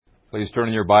Please turn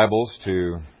in your Bibles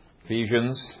to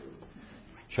Ephesians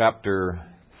chapter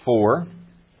 4.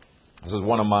 This is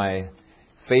one of my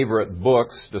favorite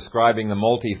books describing the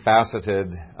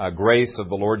multifaceted grace of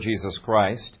the Lord Jesus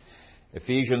Christ.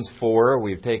 Ephesians 4,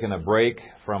 we've taken a break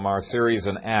from our series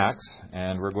in Acts,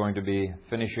 and we're going to be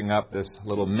finishing up this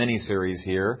little mini-series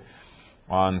here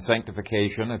on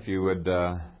sanctification. If you would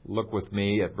look with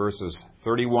me at verses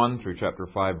 31 through chapter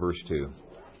 5, verse 2.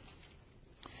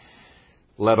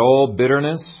 Let all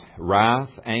bitterness,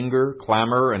 wrath, anger,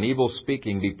 clamor, and evil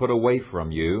speaking be put away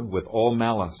from you with all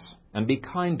malice, and be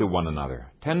kind to one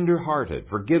another, tender-hearted,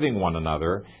 forgiving one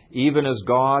another, even as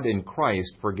God in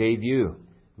Christ forgave you.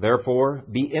 Therefore,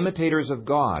 be imitators of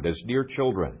God as dear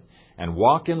children, and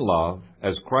walk in love,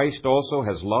 as Christ also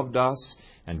has loved us,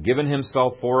 and given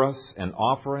himself for us, an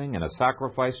offering and a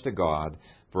sacrifice to God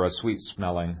for a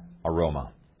sweet-smelling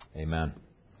aroma. Amen.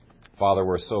 Father,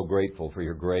 we're so grateful for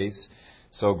your grace.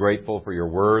 So grateful for your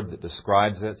word that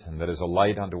describes it and that is a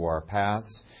light unto our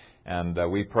paths. And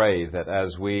we pray that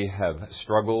as we have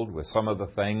struggled with some of the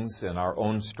things in our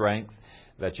own strength,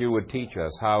 that you would teach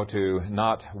us how to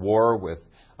not war with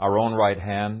our own right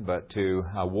hand, but to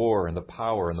war in the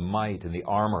power and the might and the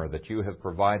armor that you have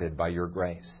provided by your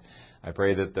grace. I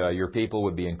pray that your people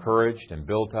would be encouraged and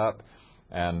built up,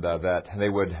 and that they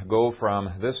would go from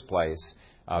this place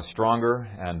stronger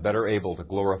and better able to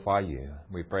glorify you.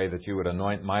 We pray that you would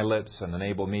anoint my lips and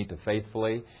enable me to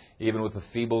faithfully, even with the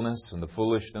feebleness and the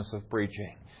foolishness of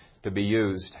preaching, to be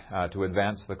used to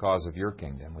advance the cause of your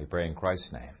kingdom. We pray in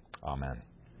Christ's name. Amen.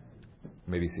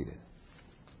 You may be seated.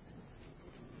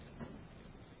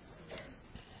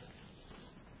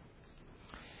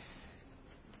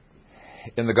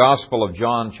 In the Gospel of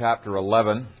John, chapter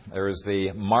 11, there is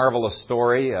the marvelous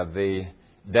story of the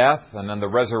death and then the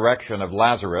resurrection of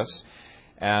Lazarus.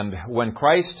 And when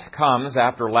Christ comes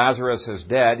after Lazarus is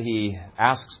dead, he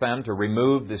asks them to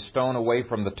remove the stone away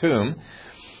from the tomb.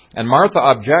 And Martha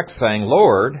objects, saying,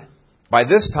 "Lord, by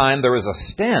this time there is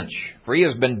a stench, for he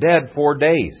has been dead 4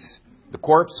 days." The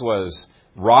corpse was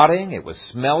rotting, it was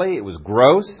smelly, it was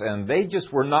gross, and they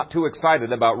just were not too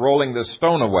excited about rolling this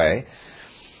stone away.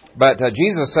 But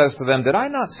Jesus says to them, "Did I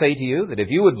not say to you that if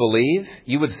you would believe,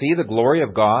 you would see the glory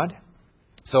of God?"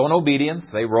 So in obedience,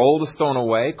 they roll the stone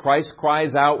away. Christ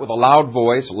cries out with a loud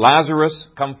voice, "Lazarus,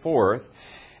 come forth."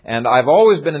 And I've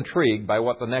always been intrigued by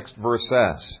what the next verse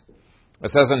says. It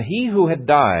says, "And he who had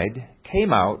died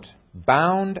came out,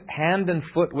 bound hand and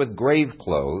foot with grave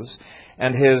clothes,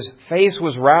 and his face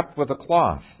was wrapped with a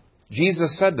cloth.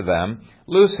 Jesus said to them,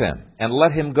 'Loose him and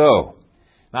let him go.'"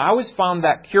 Now, I always found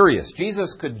that curious.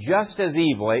 Jesus could just as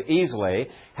easily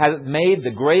have made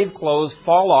the grave clothes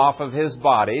fall off of his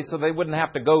body so they wouldn't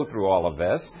have to go through all of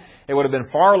this. It would have been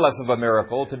far less of a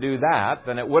miracle to do that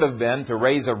than it would have been to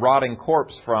raise a rotting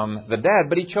corpse from the dead.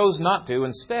 But he chose not to.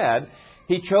 Instead,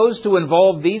 he chose to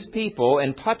involve these people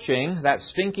in touching that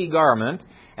stinky garment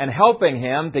and helping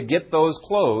him to get those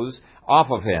clothes off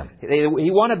of him.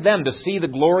 He wanted them to see the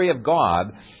glory of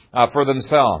God for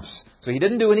themselves. So he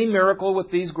didn't do any miracle with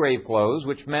these grave clothes,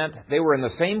 which meant they were in the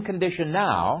same condition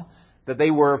now that they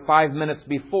were 5 minutes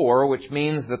before, which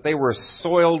means that they were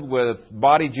soiled with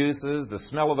body juices. The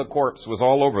smell of the corpse was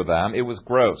all over them. It was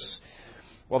gross.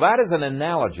 Well, that is an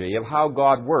analogy of how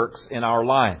God works in our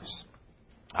lives.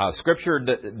 Scripture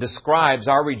describes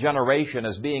our regeneration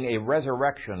as being a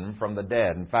resurrection from the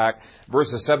dead. In fact,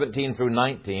 verses 17 through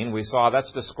 19, we saw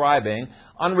that's describing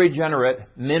unregenerate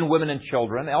men, women, and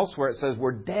children. Elsewhere it says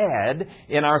we're dead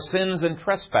in our sins and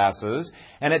trespasses,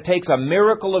 and it takes a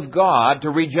miracle of God to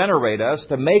regenerate us,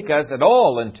 to make us at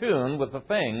all in tune with the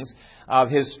things of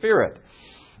His Spirit.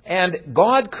 And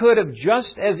God could have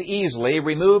just as easily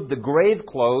removed the grave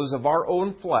clothes of our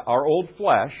old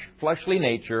flesh, fleshly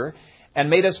nature, and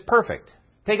made us perfect,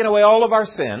 taken away all of our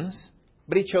sins,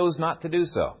 but He chose not to do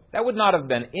so. That would not have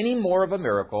been any more of a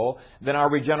miracle than our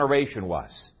regeneration was.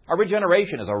 Our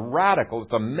regeneration is a radical,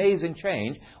 it's an amazing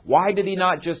change. Why did He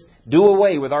not just do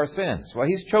away with our sins? Well,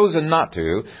 He's chosen not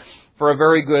to for a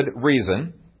very good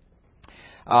reason.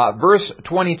 Verse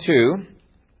 22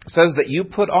 says that you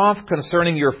put off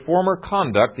concerning your former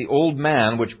conduct the old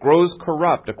man which grows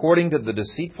corrupt according to the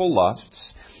deceitful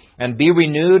lusts, and be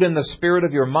renewed in the spirit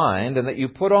of your mind, and that you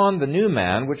put on the new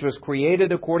man, which was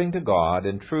created according to God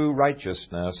in true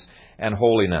righteousness and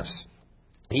holiness.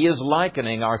 He is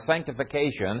likening our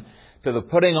sanctification to the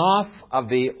putting off of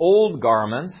the old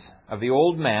garments, of the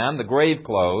old man, the grave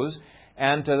clothes,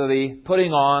 and to the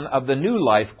putting on of the new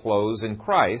life clothes in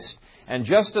Christ. And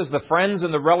just as the friends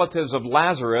and the relatives of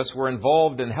Lazarus were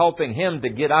involved in helping him to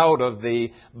get out of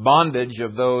the bondage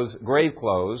of those grave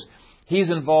clothes, He's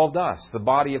involved us, the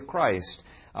body of Christ,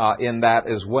 in that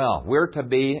as well. We're to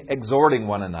be exhorting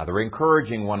one another,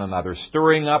 encouraging one another,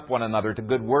 stirring up one another to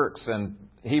good works. And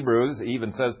Hebrews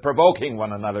even says provoking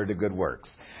one another to good works.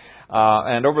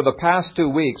 And over the past 2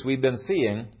 weeks, we've been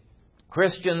seeing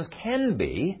Christians can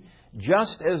be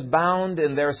just as bound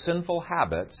in their sinful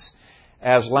habits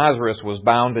as Lazarus was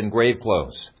bound in grave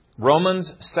clothes.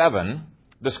 Romans 7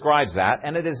 describes that,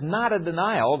 and it is not a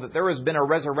denial that there has been a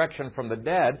resurrection from the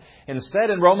dead. Instead,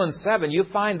 in Romans 7, you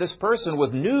find this person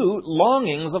with new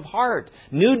longings of heart,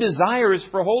 new desires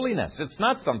for holiness. It's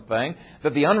not something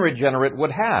that the unregenerate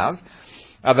would have.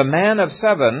 The man of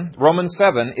 7, Romans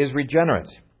 7, is regenerate.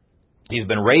 He's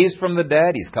been raised from the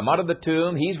dead. He's come out of the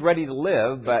tomb. He's ready to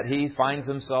live, but he finds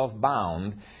himself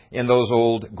bound in those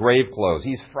old grave clothes.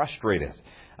 He's frustrated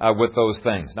with those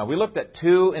things. Now, we looked at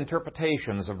 2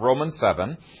 interpretations of Romans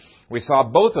 7. We saw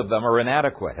both of them are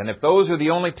inadequate. And if those are the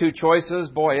only 2 choices,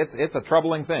 boy, it's a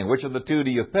troubling thing. Which of the 2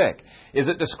 do you pick? Is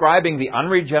it describing the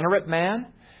unregenerate man?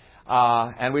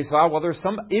 And we saw, well, there's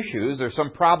some issues, there's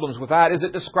some problems with that. Is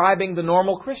it describing the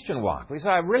normal Christian walk? We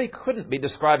saw it really couldn't be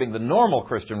describing the normal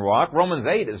Christian walk. Romans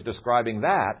 8 is describing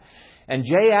that. And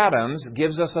J. Adams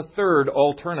gives us a third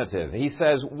alternative. He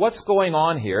says, what's going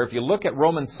on here, if you look at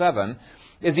Romans 7,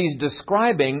 is he's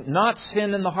describing not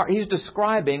sin in the heart, he's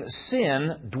describing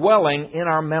sin dwelling in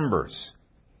our members.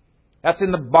 That's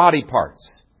in the body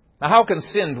parts. Now, how can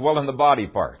sin dwell in the body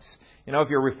parts? You know, if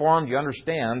you're Reformed, you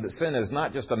understand that sin is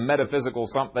not just a metaphysical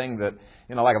something that,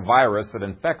 like a virus that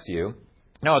infects you.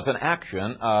 No, it's an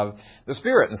action of the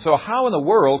Spirit. And so how in the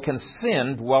world can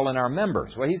sin dwell in our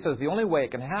members? Well, he says the only way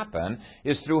it can happen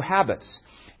is through habits.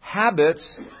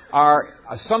 Habits are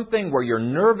something where your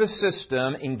nervous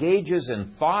system engages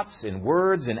in thoughts, in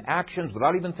words, in actions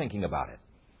without even thinking about it.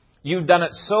 You've done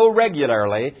it so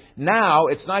regularly, now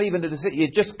it's not even a decision.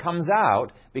 It just comes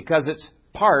out because it's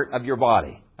part of your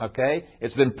body. Okay?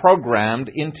 It's been programmed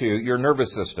into your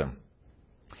nervous system.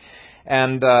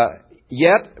 And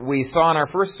yet, we saw in our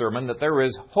first sermon that there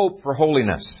is hope for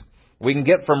holiness. We can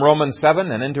get from Romans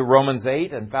 7 and into Romans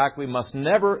 8. In fact, we must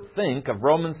never think of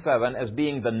Romans 7 as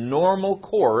being the normal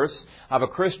course of a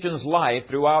Christian's life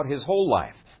throughout his whole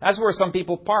life. That's where some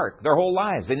people park their whole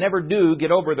lives. They never do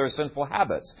get over their sinful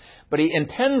habits. But he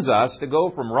intends us to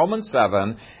go from Romans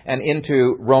 7 and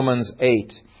into Romans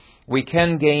 8. We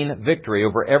can gain victory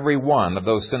over every one of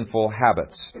those sinful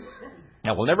habits.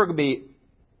 Now, we'll never be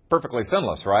perfectly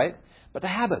sinless, right? But the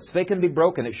habits, they can be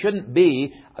broken. It shouldn't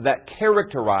be that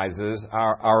characterizes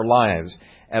our lives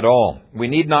at all. We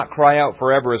need not cry out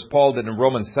forever as Paul did in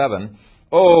Romans 7,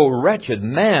 "Oh, wretched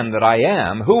man that I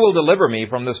am, who will deliver me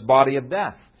from this body of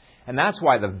death?" And that's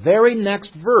why the very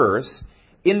next verse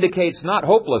indicates not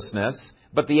hopelessness,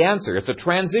 but the answer. It's a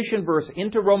transition verse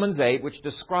into Romans 8, which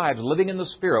describes living in the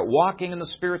Spirit, walking in the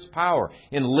Spirit's power,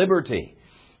 in liberty.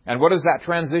 And what does that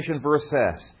transition verse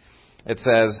say? It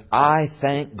says, "I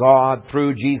thank God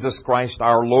through Jesus Christ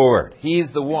our Lord."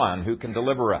 He's the one who can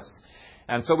deliver us.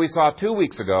 And so we saw 2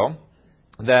 weeks ago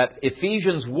that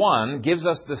Ephesians 1 gives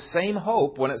us the same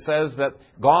hope when it says that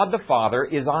God the Father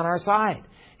is on our side.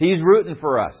 He's rooting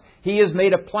for us. He has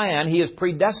made a plan. He has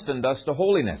predestined us to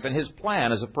holiness, and His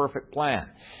plan is a perfect plan.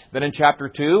 Then in chapter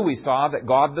 2, we saw that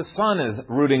God the Son is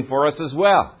rooting for us as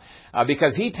well,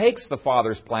 because He takes the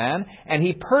Father's plan, and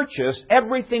He purchased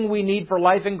everything we need for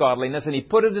life and godliness, and He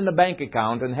put it in the bank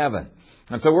account in heaven.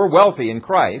 And so we're wealthy in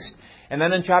Christ. And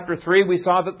then in chapter 3, we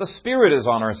saw that the Spirit is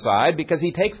on our side because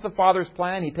He takes the Father's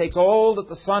plan, He takes all that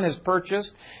the Son has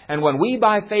purchased, and when we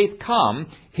by faith come,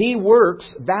 He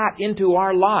works that into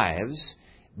our lives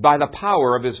by the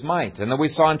power of His might. And then we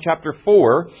saw in chapter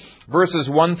 4, verses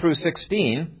 1 through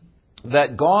 16,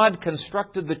 that God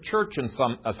constructed the church in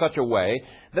such a way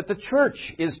that the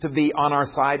church is to be on our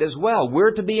side as well.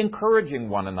 We're to be encouraging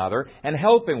one another and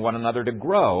helping one another to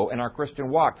grow in our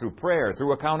Christian walk through prayer,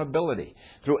 through accountability,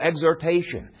 through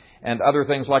exhortation, and other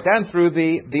things like that, and through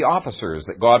the officers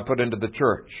that God put into the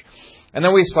church. And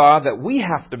then we saw that we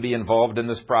have to be involved in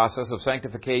this process of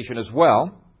sanctification as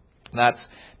well. That's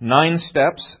 9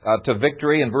 steps to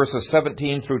victory in verses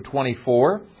 17 through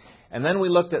 24. And then we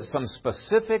looked at some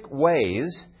specific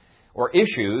ways or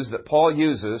issues that Paul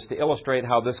uses to illustrate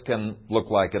how this can look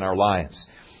like in our lives.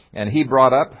 And he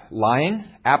brought up lying,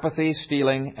 apathy,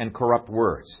 stealing, and corrupt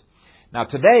words. Now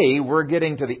today, we're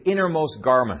getting to the innermost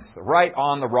garments, right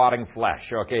on the rotting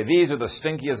flesh. Okay, these are the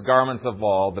stinkiest garments of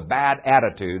all, the bad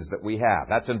attitudes that we have.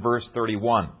 That's in verse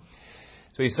 31.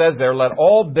 So he says there, "Let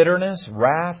all bitterness,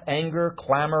 wrath, anger,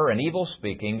 clamor, and evil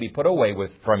speaking be put away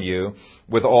from you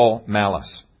with all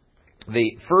malice."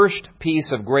 The first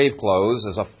piece of grave clothes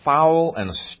is a foul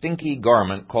and stinky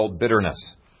garment called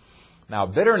bitterness. Now,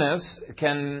 bitterness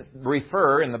can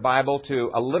refer in the Bible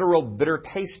to a literal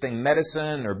bitter-tasting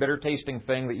medicine or bitter-tasting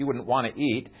thing that you wouldn't want to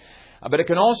eat. But it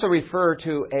can also refer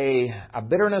to a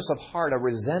bitterness of heart, a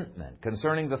resentment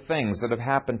concerning the things that have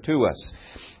happened to us.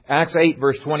 Acts 8,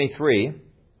 verse 23,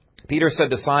 Peter said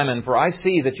to Simon, "For I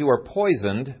see that you are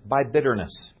poisoned by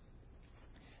bitterness."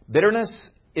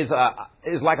 Bitterness is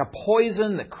like a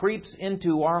poison that creeps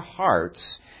into our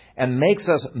hearts and makes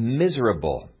us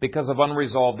miserable because of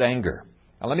unresolved anger.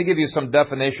 Now, let me give you some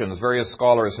definitions various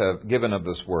scholars have given of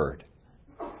this word.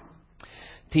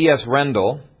 T.S.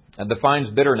 Rendell defines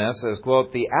bitterness as,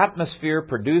 quote, "the atmosphere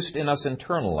produced in us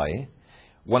internally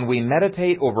when we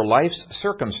meditate over life's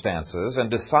circumstances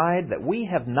and decide that we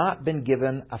have not been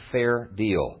given a fair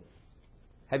deal."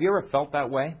 Have you ever felt that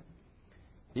way?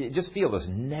 You just feel this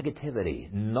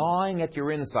negativity gnawing at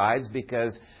your insides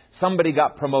because somebody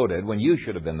got promoted when you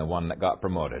should have been the one that got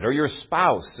promoted. Or your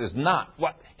spouse is not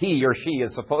what he or she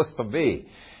is supposed to be.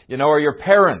 Or your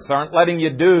parents aren't letting you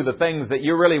do the things that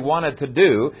you really wanted to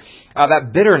do.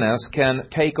 That bitterness can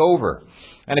take over.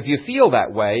 And if you feel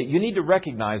that way, you need to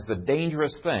recognize the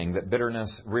dangerous thing that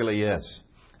bitterness really is.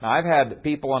 Now, I've had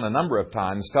people on a number of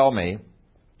times tell me,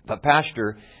 "But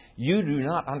Pastor, you do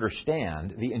not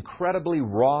understand the incredibly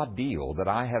raw deal that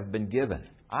I have been given.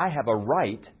 I have a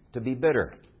right to be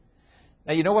bitter."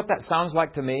 Now, you know what that sounds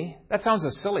like to me? That sounds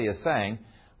as silly as saying,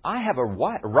 "I have a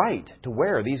right to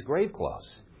wear these grave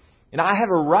clothes. I have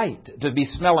a right to be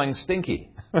smelling stinky."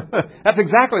 That's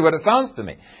exactly what it sounds to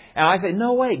me. And I say,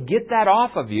 no way, get that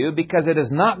off of you because it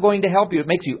is not going to help you. It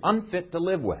makes you unfit to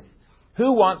live with.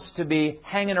 Who wants to be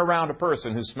hanging around a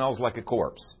person who smells like a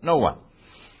corpse? No one.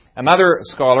 Another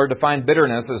scholar defined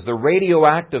bitterness as the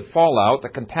radioactive fallout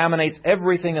that contaminates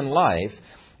everything in life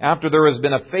after there has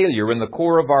been a failure in the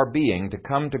core of our being to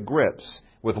come to grips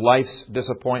with life's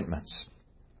disappointments.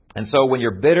 And so when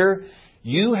you're bitter,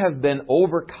 you have been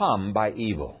overcome by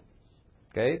evil.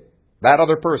 Okay? That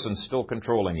other person's still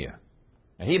controlling you.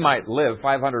 And he might live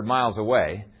 500 miles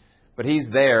away, but he's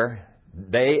there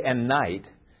day and night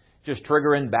just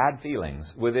triggering bad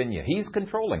feelings within you. He's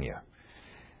controlling you.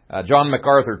 John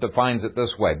MacArthur defines it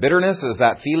this way. Bitterness is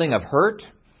that feeling of hurt,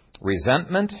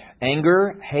 resentment,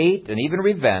 anger, hate, and even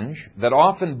revenge that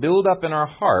often build up in our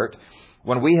heart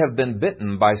when we have been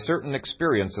bitten by certain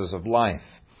experiences of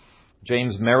life.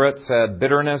 James Merritt said,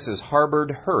 "Bitterness is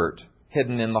harbored hurt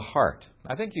hidden in the heart."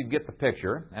 I think you get the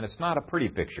picture, and it's not a pretty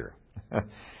picture.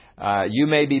 You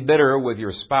may be bitter with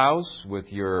your spouse,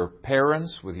 with your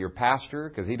parents, with your pastor,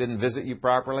 because he didn't visit you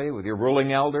properly, with your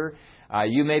ruling elder.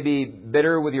 You may be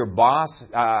bitter with your boss.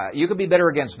 You could be bitter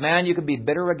against man. You could be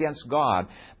bitter against God.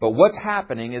 But what's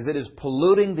happening is it is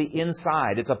polluting the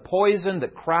inside. It's a poison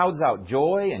that crowds out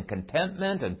joy and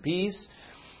contentment and peace.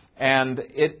 And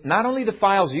it not only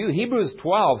defiles you, Hebrews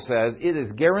 12 says it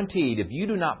is guaranteed if you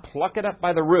do not pluck it up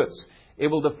by the roots, it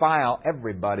will defile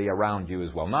everybody around you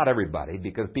as well. Not everybody,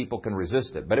 because people can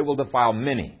resist it, but it will defile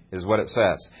many, is what it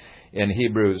says in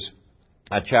Hebrews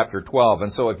chapter 12.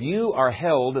 And so if you are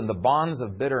held in the bonds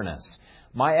of bitterness,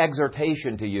 my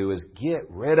exhortation to you is get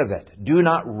rid of it. Do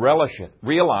not relish it.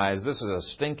 Realize this is a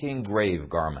stinking grave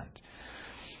garment.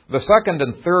 The second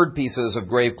and third pieces of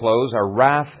grave clothes are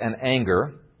wrath and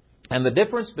anger. And the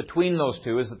difference between those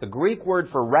two is that the Greek word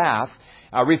for wrath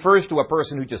refers to a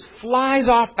person who just flies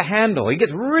off the handle. He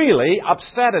gets really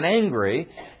upset and angry,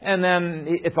 and then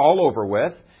it's all over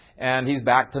with, and he's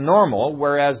back to normal.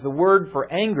 Whereas the word for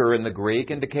anger in the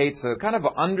Greek indicates a kind of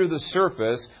under the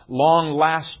surface,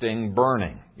 long-lasting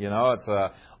burning. It's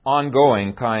a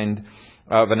ongoing kind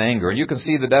of an anger. And you can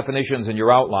see the definitions in your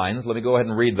outlines. Let me go ahead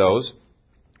and read those.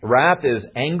 Wrath is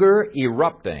anger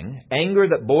erupting, anger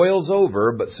that boils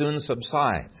over but soon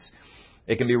subsides.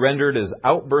 It can be rendered as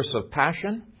outbursts of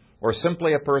passion or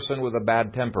simply a person with a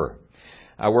bad temper.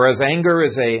 Whereas anger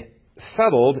is a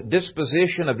settled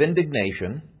disposition of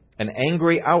indignation, an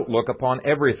angry outlook upon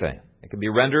everything. It can be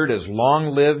rendered as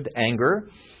long-lived anger,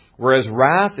 whereas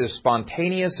wrath is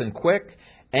spontaneous and quick.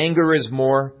 Anger is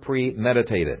more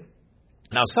premeditated.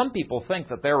 Now, some people think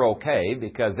that they're okay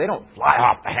because they don't fly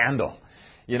off the handle.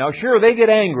 Sure, they get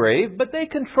angry, but they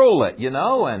control it,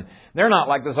 and they're not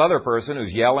like this other person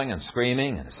who's yelling and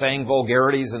screaming and saying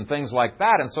vulgarities and things like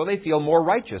that, and so they feel more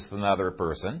righteous than the other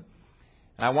person.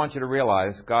 And I want you to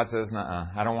realize, God says,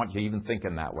 I don't want you even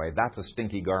thinking that way. That's a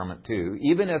stinky garment too,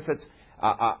 even if it's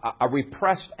a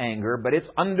repressed anger, but it's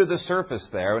under the surface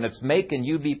there, and it's making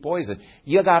you be poisoned.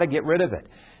 You got to get rid of it.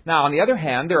 Now, on the other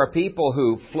hand, there are people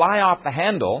who fly off the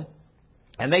handle,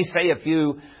 and they say a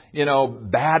few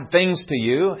bad things to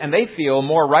you, and they feel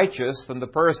more righteous than the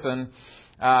person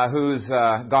who's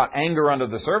got anger under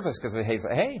the surface because they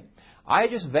say, hey, I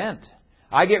just vent.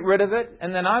 I get rid of it,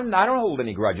 and then I don't hold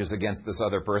any grudges against this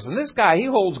other person. This guy, he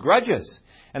holds grudges.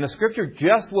 And the Scripture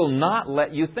just will not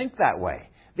let you think that way.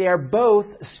 They are both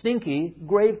stinky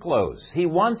grave clothes. He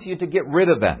wants you to get rid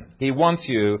of them. He wants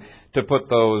you to put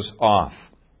those off.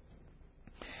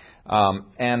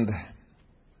 And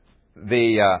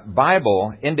the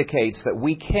Bible indicates that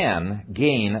we can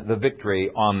gain the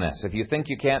victory on this. If you think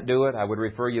you can't do it, I would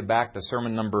refer you back to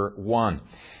sermon number 1.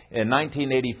 In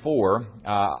 1984,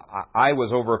 I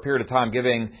was over a period of time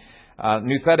giving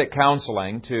nouthetic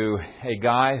counseling to a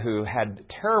guy who had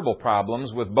terrible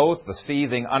problems with both the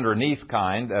seething underneath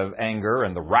kind of anger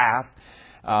and the wrath,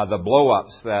 the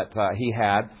blow-ups that he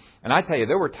had. And I tell you,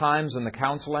 there were times in the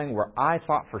counseling where I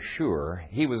thought for sure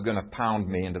he was going to pound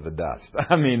me into the dust.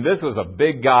 I mean, this was a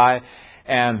big guy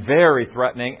and very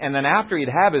threatening. And then after he'd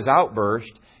have his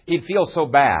outburst, he'd feel so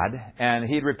bad and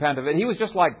he'd repent of it. He was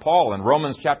just like Paul in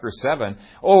Romans chapter 7.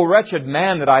 Oh, wretched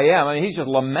man that I am. I mean, he's just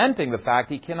lamenting the fact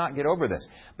he cannot get over this.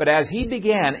 But as he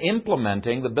began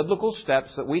implementing the biblical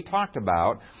steps that we talked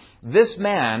about, this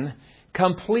man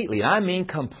completely, I mean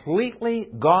completely,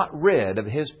 got rid of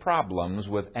his problems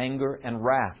with anger and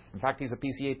wrath. In fact, he's a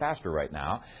PCA pastor right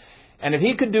now. And if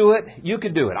he could do it, you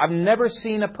could do it. I've never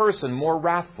seen a person more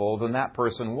wrathful than that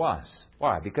person was.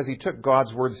 Why? Because he took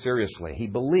God's word seriously. He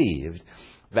believed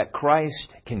that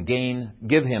Christ can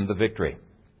give him the victory.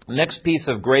 The next piece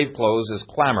of grave clothes is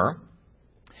clamor.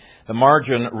 The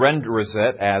margin renders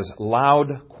it as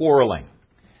loud quarreling.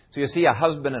 So you see a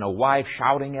husband and a wife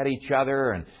shouting at each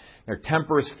other, and their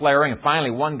temper is flaring, and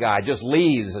finally one guy just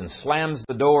leaves and slams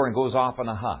the door and goes off in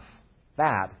a huff.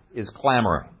 That is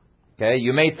clamoring. Okay,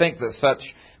 you may think that such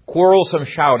quarrelsome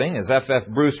shouting, as F.F.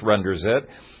 Bruce renders it,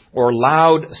 or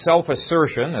loud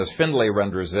self-assertion, as Findlay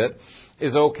renders it,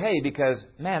 is okay because,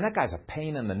 man, that guy's a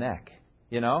pain in the neck.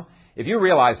 You know, if you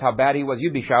realize how bad he was,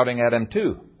 you'd be shouting at him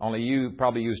too. Only you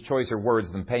probably used choicer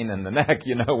words than pain in the neck,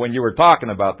 when you were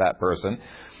talking about that person.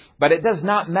 But it does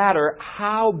not matter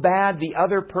how bad the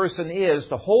other person is,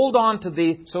 to hold on to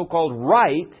the so-called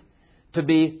right to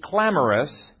be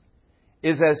clamorous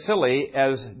is as silly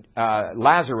as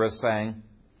Lazarus saying,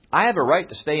 I have a right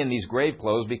to stay in these grave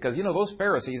clothes because, those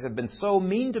Pharisees have been so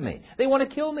mean to me. They want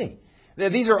to kill me.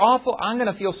 These are awful. I'm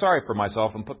going to feel sorry for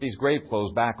myself and put these grave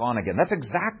clothes back on again. That's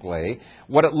exactly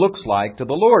what it looks like to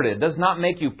the Lord. It does not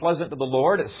make you pleasant to the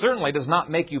Lord. It certainly does not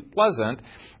make you pleasant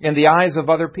in the eyes of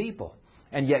other people.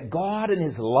 And yet God in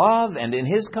His love and in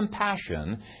His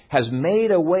compassion has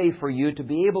made a way for you to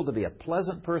be able to be a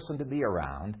pleasant person to be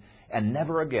around and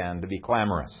never again to be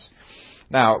clamorous.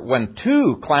 Now, when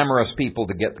two clamorous people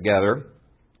to get together,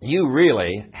 you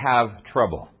really have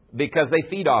trouble because they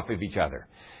feed off of each other.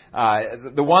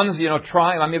 The ones,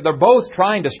 they're both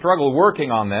trying to struggle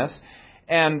working on this,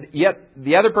 and yet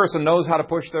the other person knows how to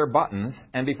push their buttons,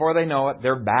 and before they know it,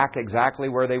 they're back exactly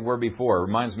where they were before. It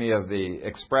reminds me of the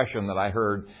expression that I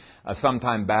heard some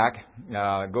time back.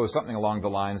 It goes something along the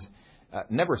lines,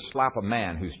 never slap a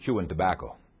man who's chewing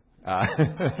tobacco.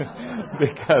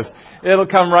 Because it'll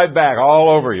come right back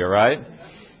all over you, right?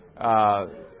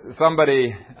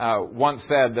 Somebody once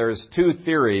said there's two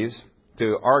theories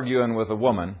to arguing with a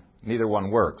woman. Neither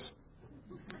one works.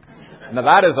 Now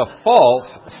that is a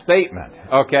false statement,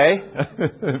 okay?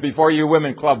 Before you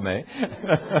women club me.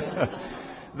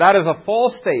 That is a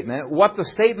false statement. What the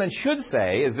statement should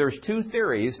say is there's two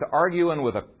theories to arguing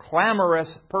with a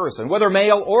clamorous person, whether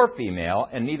male or female,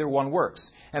 and neither one works.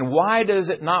 And why does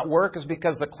it not work? Is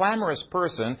because the clamorous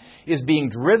person is being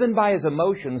driven by his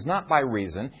emotions, not by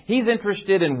reason. He's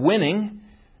interested in winning,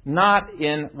 not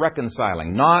in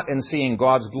reconciling, not in seeing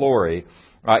God's glory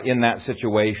in that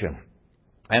situation.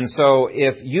 And so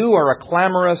if you are a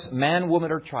clamorous man,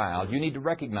 woman, or child, you need to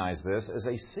recognize this as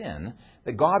a sin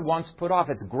that God wants to put off.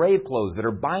 It's grave clothes that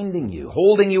are binding you,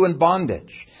 holding you in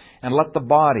bondage. And let the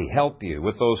body help you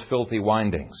with those filthy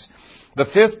windings. The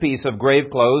fifth piece of grave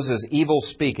clothes is evil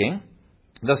speaking.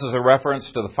 This is a reference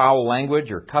to the foul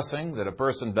language or cussing that a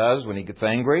person does when he gets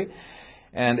angry.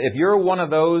 And if you're one of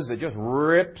those that just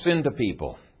rips into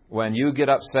people when you get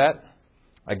upset,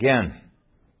 again,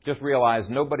 just realize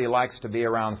nobody likes to be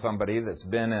around somebody that's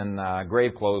been in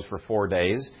grave clothes for 4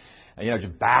 days.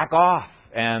 Just back off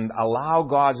and allow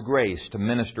God's grace to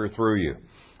minister through you.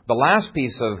 The last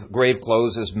piece of grave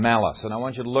clothes is malice. And I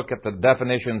want you to look at the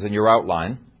definitions in your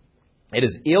outline. It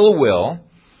is ill will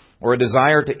or a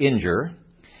desire to injure.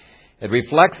 It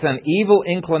reflects an evil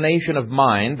inclination of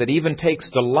mind that even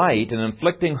takes delight in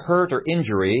inflicting hurt or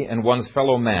injury in one's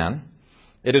fellow man.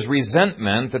 It is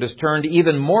resentment that is turned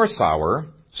even more sour,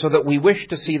 so that we wish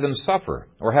to see them suffer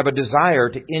or have a desire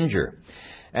to injure.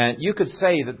 And you could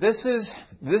say that this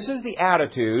is the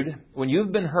attitude when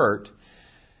you've been hurt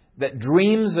that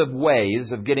dreams of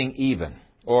ways of getting even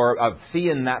or of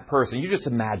seeing that person. You're just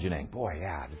imagining, boy,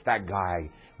 yeah, if that guy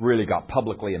really got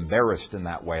publicly embarrassed in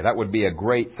that way, that would be a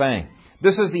great thing.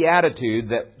 This is the attitude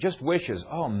that just wishes,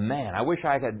 oh man, I wish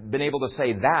I had been able to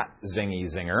say that zingy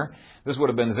zinger. This would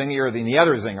have been zingier than the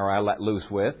other zinger I let loose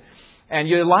with. And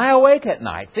you lie awake at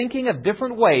night thinking of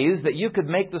different ways that you could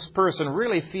make this person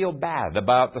really feel bad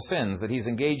about the sins that he's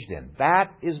engaged in.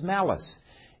 That is malice.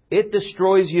 It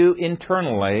destroys you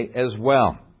internally as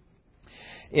well.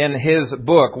 In his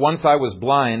book, Once I Was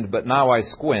Blind, But Now I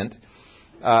Squint,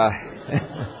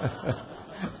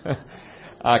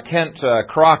 Kent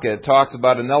Crockett talks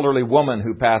about an elderly woman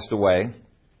who passed away.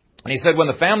 And he said when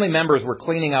the family members were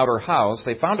cleaning out her house,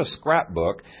 they found a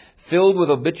scrapbook filled with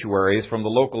obituaries from the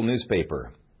local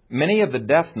newspaper. Many of the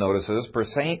death notices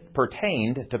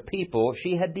pertained to people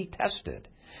she had detested.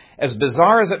 As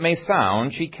bizarre as it may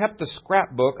sound, she kept a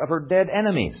scrapbook of her dead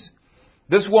enemies.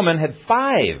 This woman had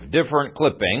 5 different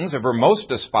clippings of her most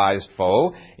despised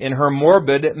foe in her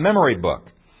morbid memory book.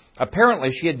 Apparently,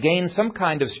 she had gained some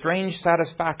kind of strange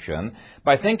satisfaction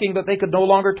by thinking that they could no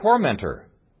longer torment her.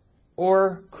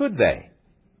 Or could they?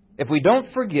 If we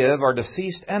don't forgive our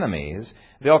deceased enemies,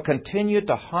 they'll continue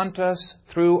to haunt us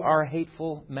through our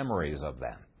hateful memories of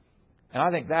them. And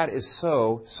I think that is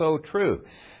so true.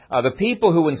 The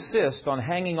people who insist on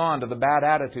hanging on to the bad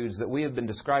attitudes that we have been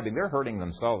describing, they're hurting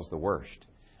themselves the worst.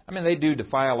 I mean, they do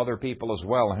defile other people as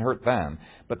well and hurt them,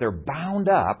 but they're bound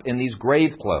up in these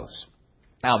grave clothes.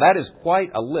 Now, that is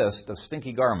quite a list of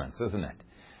stinky garments, isn't it?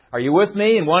 Are you with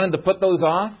me in wanting to put those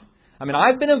off? I mean,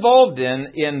 I've been involved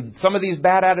in some of these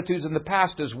bad attitudes in the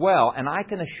past as well, and I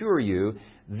can assure you,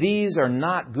 these are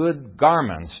not good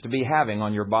garments to be having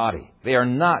on your body. They are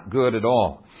not good at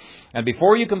all. And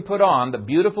before you can put on the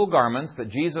beautiful garments that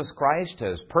Jesus Christ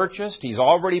has purchased, He's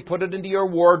already put it into your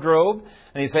wardrobe,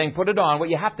 and He's saying, put it on. What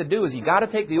you have to do is you got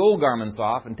to take the old garments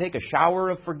off and take a shower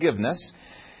of forgiveness,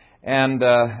 and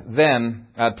then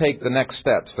take the next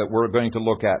steps that we're going to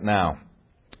look at now.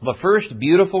 The first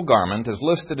beautiful garment is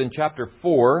listed in chapter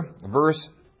 4, verse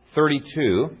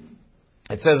 32.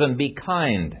 It says, and be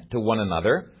kind to one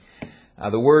another.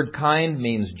 The word kind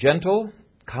means gentle,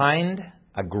 kind,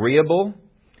 agreeable,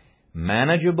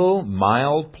 manageable,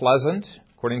 mild, pleasant.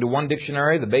 According to one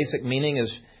dictionary, the basic meaning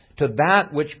is to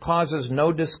that which causes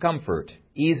no discomfort,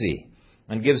 easy,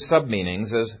 and gives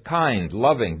sub-meanings as kind,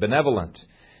 loving, benevolent.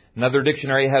 Another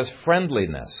dictionary has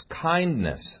friendliness,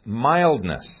 kindness,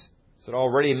 mildness. Is it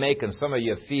already making some of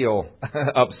you feel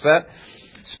upset?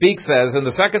 Speak says, in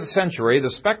the 2nd century, the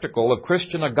spectacle of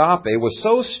Christian agape was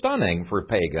so stunning for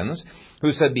pagans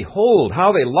who said, behold,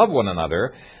 how they love one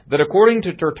another, that according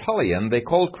to Tertullian, they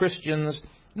called Christians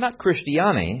not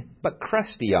Christiani, but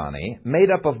Christiani, made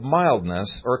up of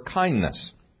mildness or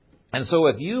kindness. And so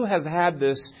if you have had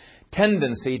this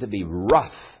tendency to be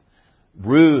rough,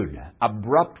 rude,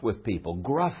 abrupt with people,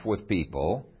 gruff with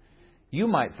people, you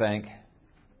might think,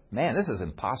 man, this is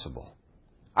impossible.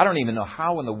 I don't even know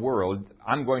how in the world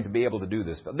I'm going to be able to do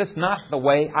this. But this is not the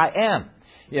way I am.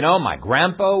 You know, my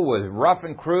grandpa was rough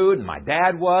and crude, and my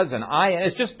dad was, and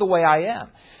it's just the way I am.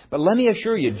 But let me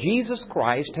assure you, Jesus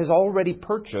Christ has already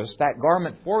purchased that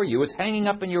garment for you. It's hanging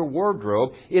up in your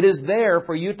wardrobe. It is there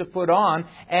for you to put on,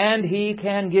 and He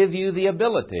can give you the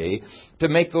ability to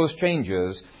make those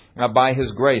changes by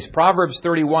His grace. Proverbs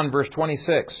 31, verse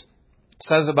 26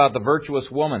 says about the virtuous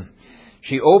woman,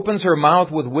 she opens her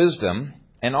mouth with wisdom,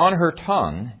 and on her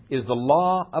tongue is the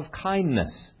law of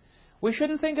kindness. We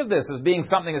shouldn't think of this as being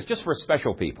something that's just for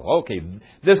special people. Okay,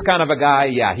 this kind of a guy,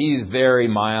 yeah, he's very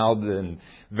mild and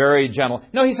very gentle.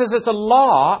 No, he says it's a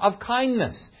law of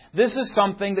kindness. This is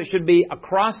something that should be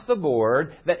across the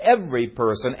board that every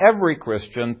person, every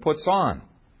Christian puts on.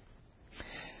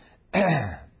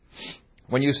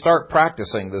 When you start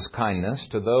practicing this kindness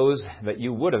to those that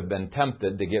you would have been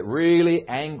tempted to get really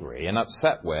angry and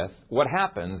upset with, what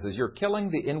happens is you're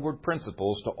killing the inward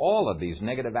principles to all of these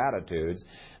negative attitudes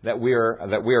that we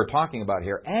are talking about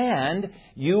here, and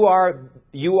you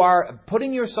are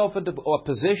putting yourself into a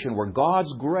position where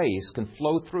God's grace can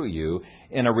flow through you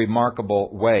in a remarkable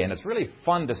way. And it's really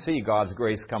fun to see God's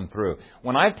grace come through.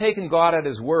 When I've taken God at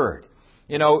His word,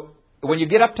 you know, when you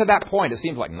get up to that point, it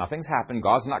seems like nothing's happened,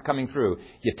 God's not coming through.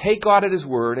 You take God at His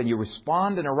word and you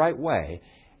respond in a right way,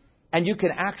 and you can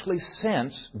actually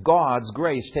sense God's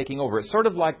grace taking over. It's sort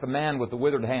of like the man with the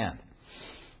withered hand.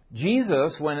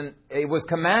 Jesus, when He was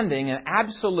commanding an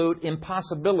absolute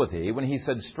impossibility when He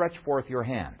said, stretch forth your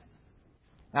hand.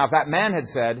 Now, if that man had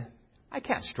said, I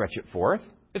can't stretch it forth.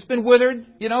 It's been withered,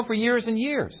 for years and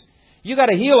years. You got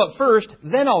to heal it first,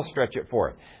 then I'll stretch it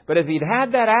forth. But if he'd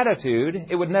had that attitude,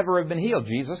 it would never have been healed.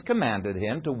 Jesus commanded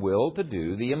him to will to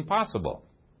do the impossible.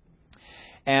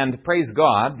 And praise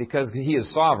God, because He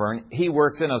is sovereign, He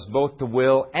works in us both to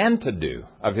will and to do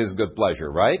of His good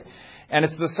pleasure, right? And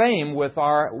it's the same with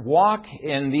our walk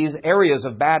in these areas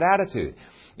of bad attitude.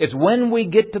 It's when we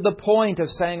get to the point of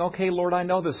saying, okay, Lord, I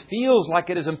know this feels like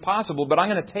it is impossible, but I'm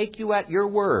going to take you at your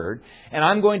word, and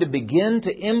I'm going to begin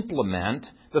to implement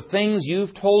the things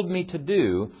you've told me to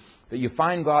do, that you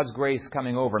find God's grace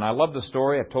coming over. And I love the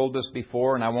story. I've told this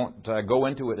before, and I won't go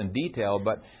into it in detail,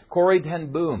 but Corrie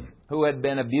ten Boom, who had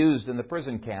been abused in the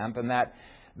prison camp, and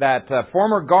that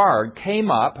former guard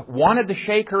came up, wanted to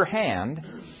shake her hand,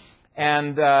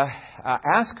 and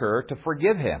ask her to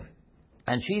forgive him.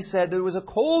 And she said there was a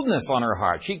coldness on her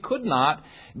heart. She could not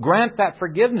grant that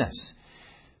forgiveness.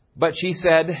 But she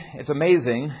said, it's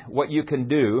amazing what you can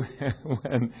do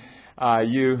when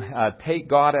you take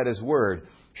God at His word.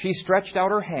 She stretched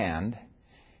out her hand.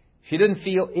 She didn't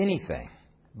feel anything.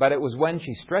 But it was when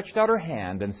she stretched out her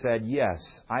hand and said, yes,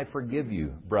 I forgive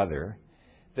you, brother,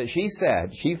 that she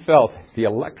said she felt the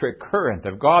electric current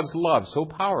of God's love so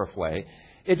powerfully,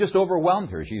 it just overwhelmed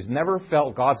her. She's never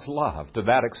felt God's love to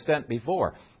that extent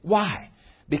before. Why?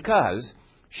 Because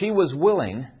she was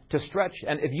willing to stretch,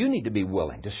 and if you need to be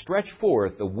willing to stretch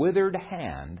forth the withered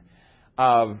hand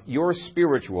of your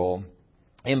spiritual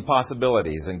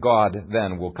impossibilities, and God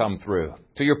then will come through.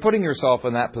 So you're putting yourself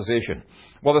in that position.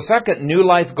 Well, the second new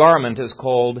life garment is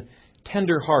called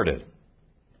tender-hearted.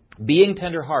 Being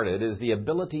tender-hearted is the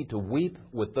ability to weep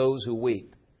with those who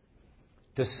weep,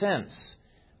 to sense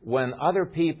when other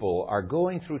people are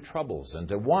going through troubles and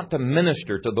to want to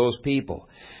minister to those people.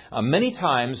 Many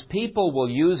times people will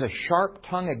use a sharp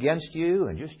tongue against you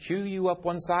and just chew you up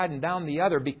one side and down the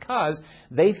other because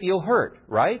they feel hurt,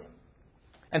 right?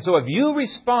 And so if you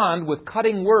respond with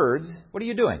cutting words, what are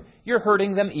you doing? You're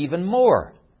hurting them even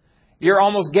more. You're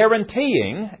almost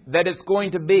guaranteeing that it's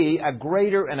going to be a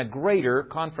greater and a greater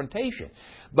confrontation.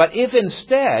 But if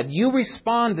instead you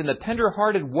respond in a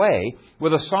tender-hearted way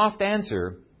with a soft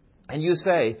answer, and you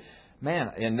say,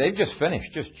 man, and they've just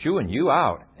finished just chewing you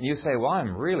out. And you say, well,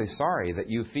 I'm really sorry that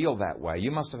you feel that way.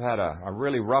 You must have had a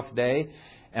really rough day,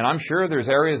 and I'm sure there's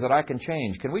areas that I can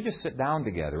change. Can we just sit down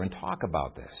together and talk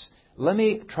about this? Let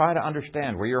me try to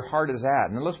understand where your heart is at,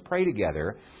 and then let's pray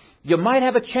together. You might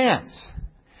have a chance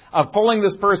of pulling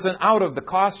this person out of the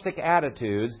caustic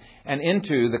attitudes and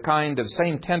into the kind of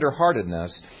same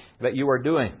tender-heartedness that you are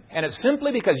doing. And it's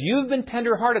simply because you've been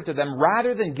tender-hearted to them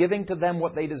rather than giving to them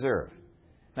what they deserve.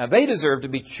 Now, they deserve to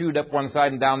be chewed up one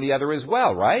side and down the other as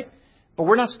well, right? But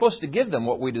we're not supposed to give them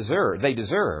what they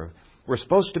deserve. We're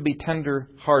supposed to be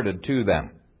tender-hearted to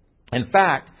them. In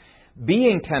fact,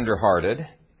 being tender-hearted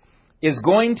is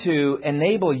going to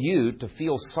enable you to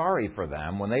feel sorry for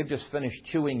them when they've just finished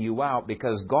chewing you out,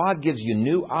 because God gives you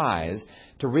new eyes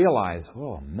to realize,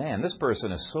 oh man, this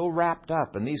person is so wrapped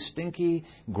up in these stinky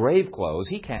grave clothes,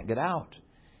 he can't get out.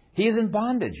 He's in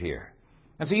bondage here.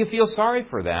 And so you feel sorry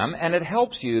for them, and it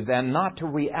helps you then not to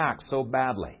react so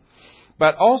badly.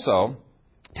 But also,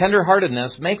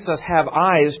 tenderheartedness makes us have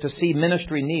eyes to see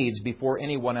ministry needs before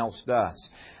anyone else does.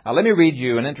 Now, let me read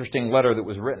you an interesting letter that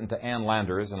was written to Ann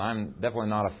Landers, and I'm definitely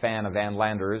not a fan of Ann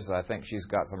Landers. I think she's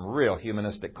got some real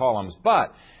humanistic columns.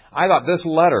 But I thought this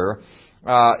letter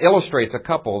illustrates a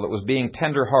couple that was being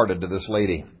tenderhearted to this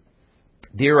lady.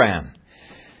 Dear Ann,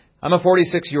 I'm a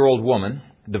 46-year-old woman,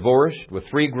 divorced with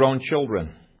 3 grown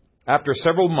children. After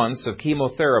several months of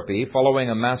chemotherapy following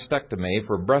a mastectomy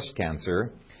for breast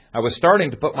cancer, I was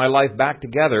starting to put my life back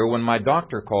together when my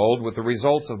doctor called with the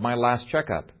results of my last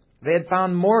checkup. They had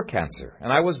found more cancer,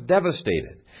 and I was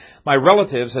devastated. My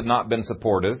relatives had not been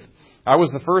supportive. I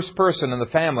was the first person in the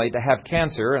family to have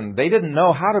cancer, and they didn't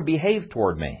know how to behave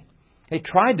toward me. They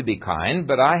tried to be kind,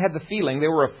 but I had the feeling they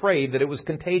were afraid that it was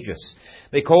contagious.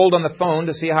 They called on the phone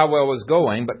to see how well I was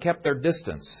going, but kept their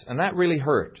distance, and that really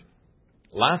hurt.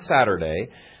 Last Saturday,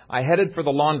 I headed for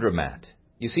the laundromat.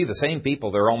 You see the same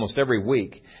people there almost every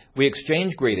week. We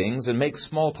exchange greetings and make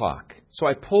small talk. So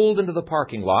I pulled into the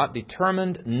parking lot,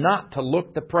 determined not to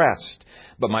look depressed,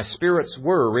 but my spirits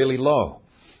were really low.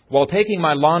 While taking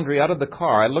my laundry out of the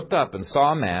car, I looked up and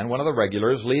saw a man, one of the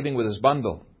regulars, leaving with his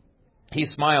bundle. He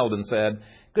smiled and said,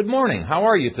 "Good morning, how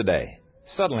are you today?"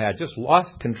 Suddenly I just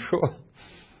lost control.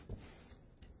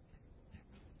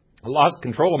 I lost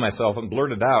control of myself and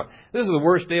blurted out, "This is the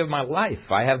worst day of my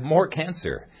life. I have more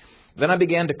cancer." Then I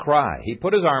began to cry. He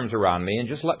put his arms around me and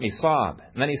just let me sob.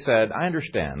 And then he said, "I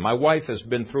understand. My wife has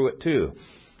been through it too."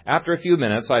 After a few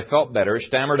minutes, I felt better,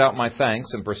 stammered out my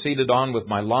thanks, and proceeded on with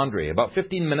my laundry. About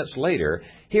 15 minutes later,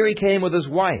 here he came with his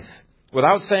wife.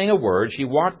 Without saying a word, she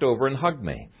walked over and hugged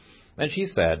me. Then she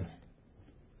said,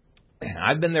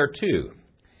 I've been there too.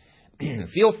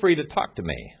 Feel free to talk to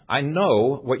me. I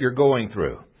know what you're going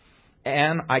through.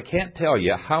 And I can't tell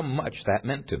you how much that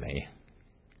meant to me.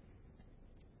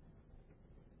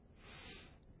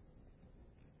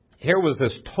 Here was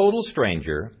this total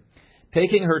stranger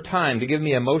taking her time to give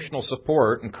me emotional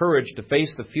support and courage to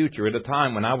face the future at a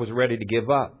time when I was ready to give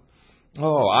up.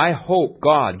 Oh, I hope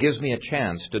God gives me a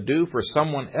chance to do for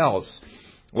someone else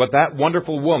what that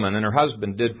wonderful woman and her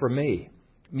husband did for me.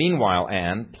 Meanwhile,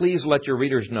 Anne, please let your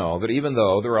readers know that even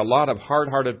though there are a lot of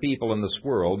hard-hearted people in this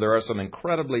world, there are some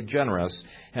incredibly generous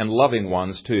and loving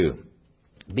ones too.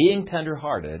 Being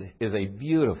tender-hearted is a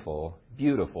beautiful,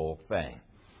 beautiful thing.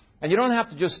 And you don't have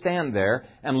to just stand there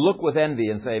and look with envy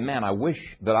and say, man, I wish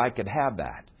that I could have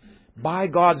that. By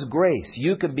God's grace,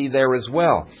 you could be there as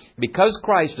well. Because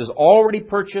Christ has already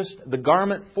purchased the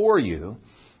garment for you,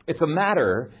 it's a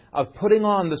matter of putting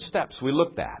on the steps we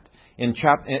looked at in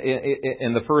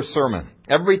the first sermon.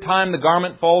 Every time the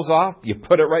garment falls off, you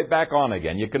put it right back on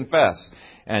again. You confess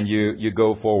and you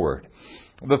go forward.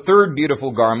 The third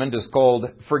beautiful garment is called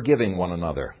forgiving one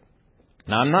another.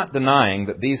 Now, I'm not denying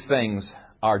that these things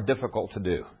are difficult to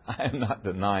do. I am not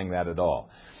denying that at all.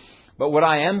 But what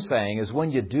I am saying is when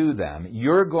you do them,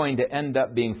 you're going to end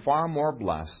up being far more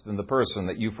blessed than the person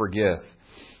that you forgive.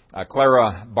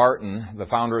 Clara Barton, the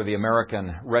founder of the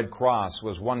American Red Cross,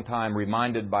 was one time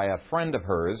reminded by a friend of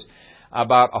hers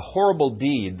about a horrible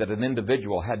deed that an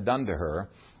individual had done to her.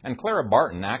 And Clara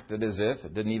Barton acted as if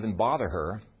it didn't even bother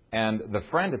her. And the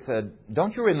friend had said,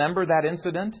 don't you remember that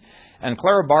incident? And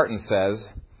Clara Barton says,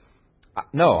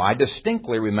 no, I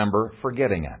distinctly remember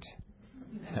forgetting it.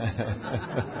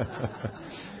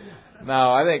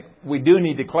 Now, I think we do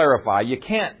need to clarify, you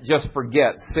can't just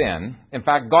forget sin. In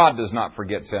fact, God does not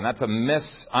forget sin. That's a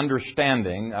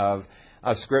misunderstanding of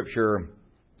Scripture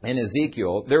in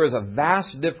Ezekiel. There is a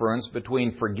vast difference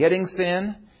between forgetting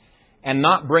sin and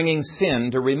not bringing sin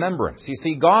to remembrance. You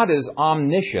see, God is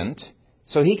omniscient,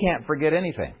 so He can't forget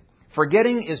anything.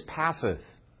 Forgetting is passive.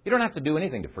 You don't have to do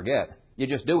anything to forget. You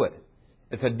just do it.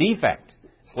 It's a defect.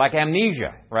 It's like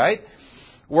amnesia, right?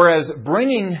 Whereas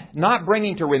not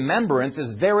bringing to remembrance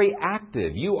is very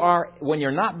active. When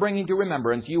you're not bringing to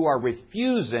remembrance, you are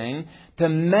refusing to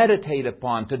meditate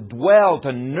upon, to dwell,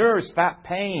 to nurse that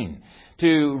pain,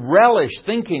 to relish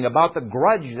thinking about the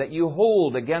grudge that you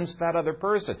hold against that other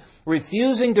person.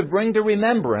 Refusing to bring to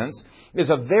remembrance is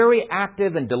a very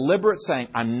active and deliberate saying,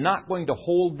 I'm not going to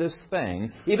hold this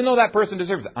thing, even though that person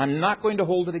deserves it. I'm not going to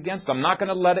hold it against them. I'm not going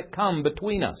to let it come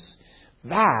between us.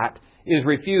 That is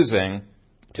refusing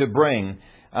to bring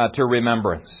to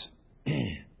remembrance.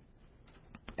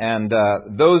 And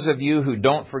those of you who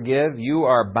don't forgive, you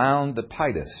are bound the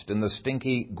tightest in the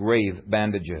stinky grave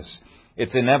bandages.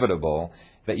 It's inevitable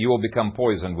that you will become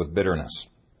poisoned with bitterness.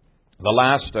 The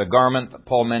last garment that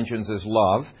Paul mentions is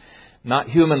love. Not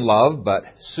human love, but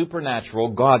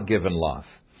supernatural, God-given love.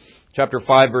 Chapter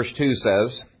 5, verse 2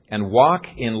 says, and walk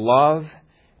in love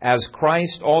as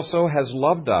Christ also has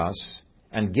loved us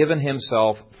and given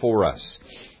Himself for us.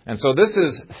 And so this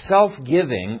is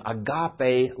self-giving,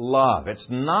 agape love. It's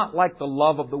not like the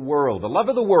love of the world. The love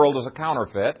of the world is a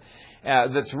counterfeit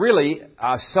that's really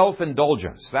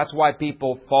self-indulgence. That's why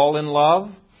people fall in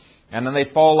love and then they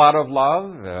fall out of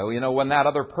love. When that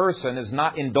other person is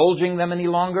not indulging them any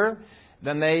longer,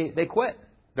 then they quit.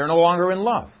 They're no longer in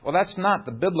love. Well, that's not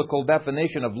the biblical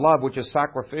definition of love, which is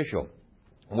sacrificial.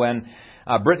 When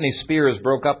Britney Spears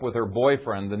broke up with her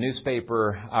boyfriend, the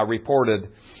newspaper reported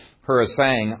her as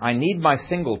saying, I need my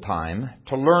single time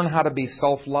to learn how to be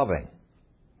self-loving.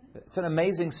 It's an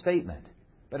amazing statement,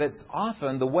 but it's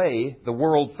often the way the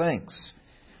world thinks.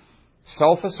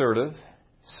 Self-assertive,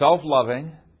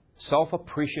 self-loving,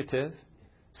 self-appreciative,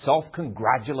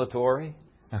 self-congratulatory,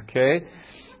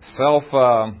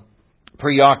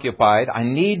 self-preoccupied. I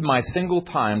need my single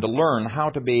time to learn how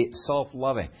to be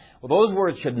self-loving. Well, those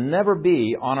words should never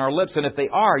be on our lips. And if they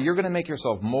are, you're going to make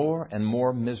yourself more and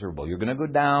more miserable. You're going to go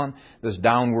down this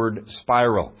downward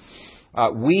spiral.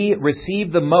 We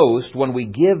receive the most when we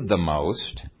give the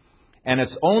most. And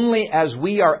it's only as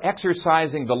we are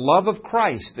exercising the love of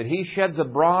Christ that He sheds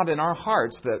abroad in our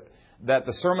hearts that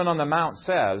the Sermon on the Mount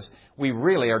says we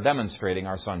really are demonstrating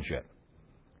our sonship.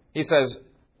 He says,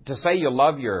 to say you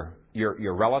love your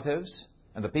relatives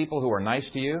and the people who are nice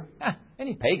to you,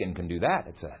 any pagan can do that,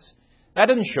 it says. That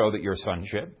doesn't show that you're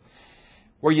sonship.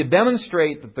 Where you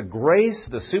demonstrate that the grace,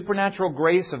 the supernatural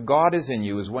grace of God is in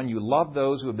you is when you love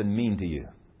those who have been mean to you.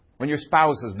 When your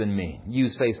spouse has been mean, you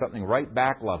say something right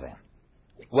back loving.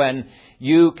 when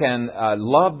you can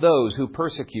love those who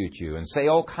persecute you and say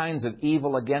all kinds of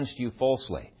evil against you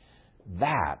falsely,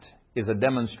 that is a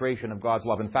demonstration of God's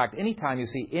love. In fact, anytime you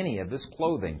see any of this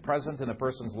clothing present in a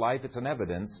person's life, it's an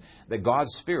evidence that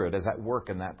God's Spirit is at work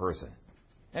in that person.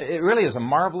 It really is a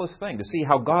marvelous thing to see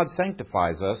how God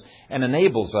sanctifies us and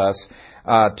enables us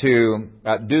to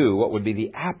do what would be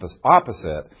the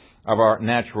opposite of our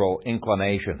natural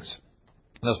inclinations.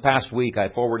 This past week, I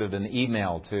forwarded an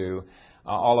email to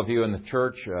all of you in the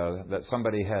church that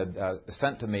somebody had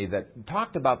sent to me that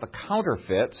talked about the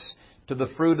counterfeits to the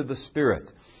fruit of the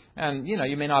Spirit. And,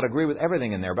 you may not agree with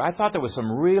everything in there, but I thought there was some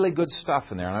really good stuff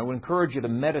in there. And I would encourage you to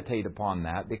meditate upon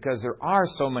that because there are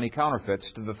so many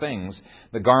counterfeits to the things,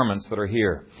 the garments that are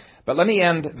here. But let me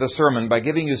end the sermon by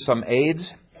giving you some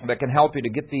aids that can help you to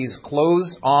get these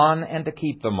clothes on and to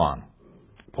keep them on.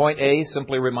 Point A,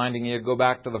 simply reminding you to go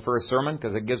back to the first sermon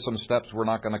because it gives some steps we're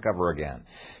not going to cover again.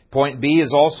 Point B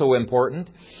is also important.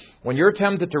 When you're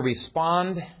tempted to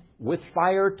respond with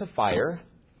fire to fire,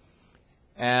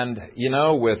 and,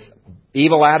 with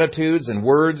evil attitudes and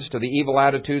words to the evil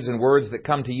attitudes and words that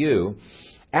come to you,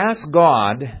 ask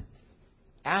God,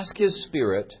 ask His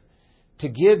Spirit to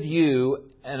give you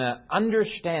an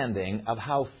understanding of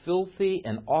how filthy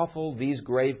and awful these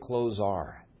grave clothes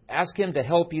are. Ask Him to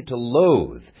help you to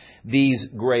loathe these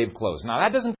grave clothes. Now,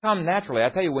 that doesn't come naturally. I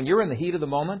tell you, when you're in the heat of the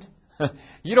moment,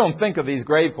 you don't think of these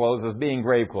grave clothes as being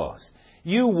grave clothes.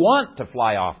 You want to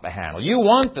fly off the handle. You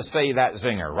want to say that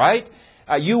zinger, right?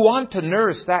 You want to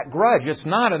nurse that grudge. It's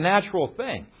not a natural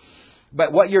thing.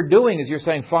 But what you're doing is you're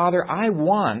saying, Father, I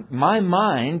want my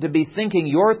mind to be thinking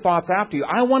your thoughts after you.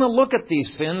 I want to look at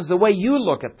these sins the way you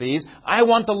look at these. I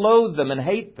want to loathe them and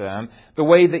hate them the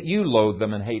way that you loathe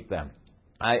them and hate them.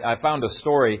 I found a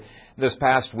story this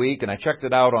past week, and I checked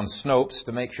it out on Snopes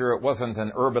to make sure it wasn't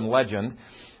an urban legend.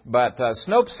 But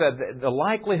Snopes said that the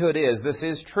likelihood is this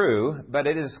is true, but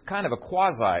it is kind of a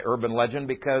quasi-urban legend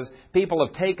because people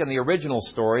have taken the original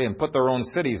story and put their own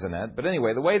cities in it. But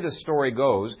anyway, the way this story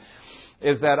goes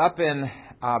is that up in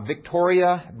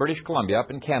Victoria, British Columbia, up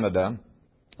in Canada,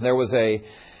 there was a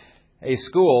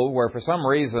school where for some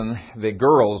reason the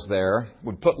girls there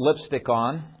would put lipstick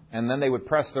on, and then they would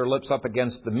press their lips up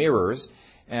against the mirrors,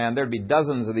 and there'd be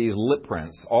dozens of these lip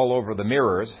prints all over the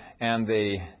mirrors. And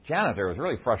the janitor was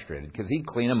really frustrated because he'd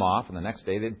clean them off, and the next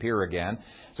day they'd appear again.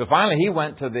 So finally he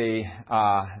went to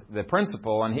the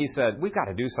principal, and he said, "We've got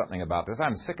to do something about this.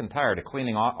 I'm sick and tired of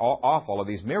cleaning off all of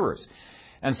these mirrors."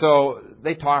 And so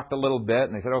they talked a little bit,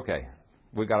 and they said, "Okay,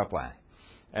 we've got a plan."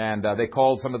 And they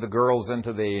called some of the girls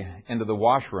into the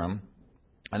washroom,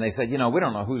 and they said, "We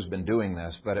don't know who's been doing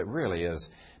this, but it really is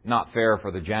not fair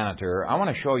for the janitor. I want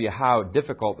to show you how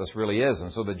difficult this really is."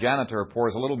 And so the janitor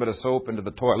pours a little bit of soap into the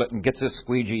toilet and gets his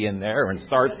squeegee in there and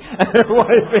starts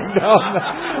wiping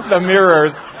down the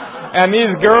mirrors. And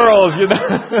these girls,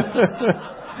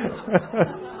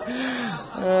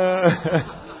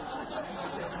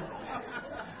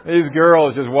 these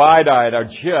girls just wide-eyed are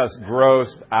just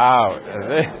grossed out.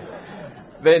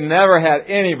 They never had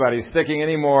anybody sticking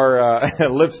any more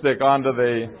lipstick onto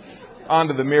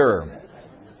the mirror.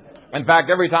 In fact,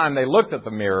 every time they looked at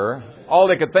the mirror, all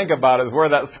they could think about is where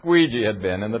that squeegee had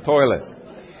been in the toilet.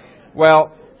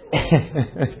 Well,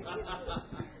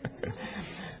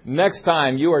 next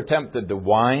time you are tempted to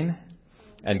whine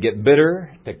and get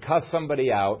bitter, to cuss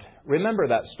somebody out, remember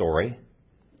that story.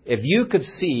 If you could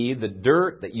see the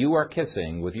dirt that you are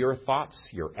kissing with your thoughts,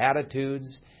 your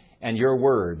attitudes, and your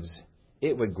words,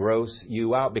 it would gross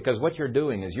you out, because what you're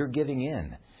doing is you're giving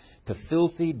in to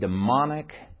filthy,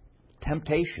 demonic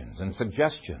temptations and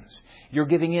suggestions. You're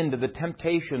giving in to the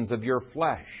temptations of your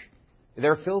flesh.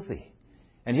 They're filthy.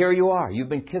 And here you are. You've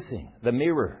been kissing the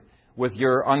mirror with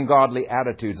your ungodly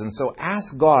attitudes. And so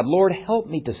ask God, Lord, help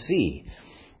me to see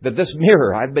that this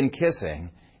mirror I've been kissing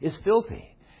is filthy.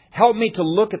 Help me to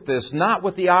look at this not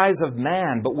with the eyes of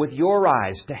man, but with your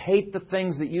eyes, to hate the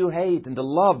things that you hate and to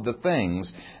love the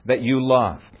things that you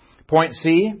love. Point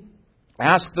C,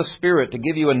 ask the Spirit to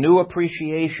give you a new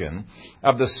appreciation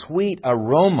of the sweet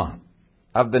aroma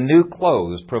of the new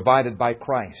clothes provided by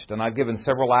Christ. And I've given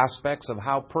several aspects of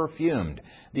how perfumed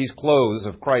these clothes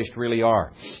of Christ really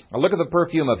are. Now look at the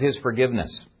perfume of His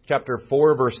forgiveness. Chapter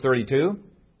 4, verse 32.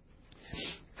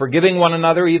 Forgiving one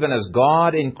another even as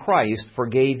God in Christ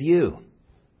forgave you.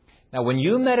 Now when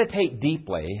you meditate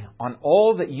deeply on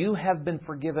all that you have been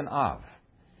forgiven of,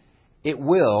 it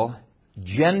will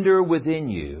gender within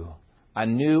you a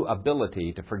new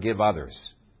ability to forgive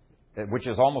others, which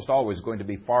is almost always going to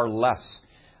be far less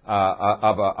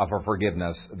of a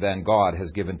forgiveness than God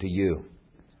has given to you.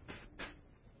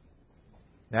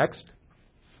 Next.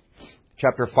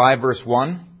 chapter 5, verse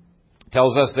 1,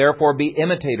 tells us, "Therefore be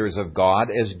imitators of God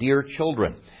as dear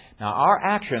children." Now, our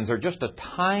actions are just a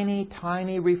tiny,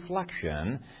 tiny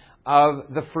reflection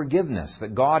of the forgiveness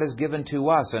that God has given to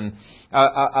us and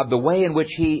of the way in which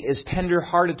He is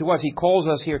tender-hearted to us. He calls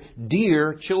us here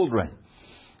dear children.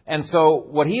 And so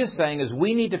what he is saying is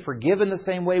we need to forgive in the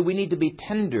same way. We need to be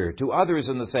tender to others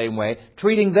in the same way,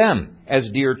 treating them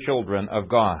as dear children of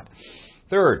God.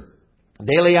 Third,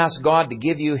 daily ask God to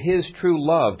give you His true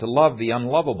love, to love the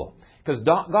unlovable. Because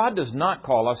God does not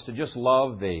call us to just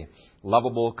love the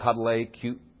lovable, cuddly,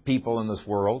 cute people in this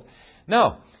world.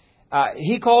 No.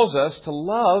 He calls us to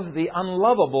love the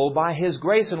unlovable by His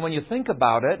grace. And when you think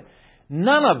about it,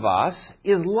 none of us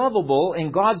is lovable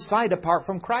in God's sight apart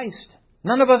from Christ.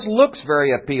 None of us looks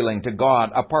very appealing to God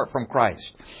apart from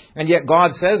Christ. And yet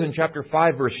God says in chapter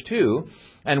 5, verse 2,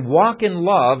 "And walk in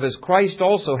love as Christ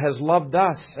also has loved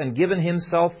us and given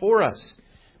Himself for us."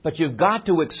 But you've got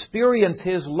to experience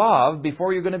His love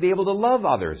before you're going to be able to love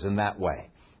others in that way.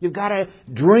 You've got to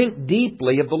drink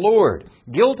deeply of the Lord.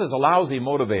 Guilt is a lousy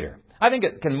motivator. I think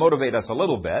it can motivate us a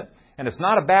little bit. And it's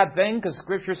not a bad thing because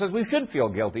Scripture says we should feel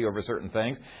guilty over certain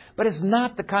things. But it's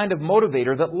not the kind of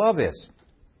motivator that love is.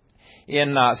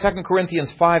 In 2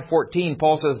 Corinthians 5:14,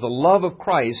 Paul says, "The love of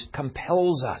Christ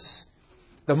compels us."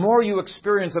 The more you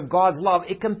experience of God's love,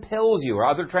 it compels you. Or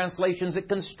other translations, it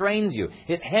constrains you.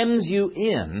 It hems you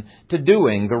in to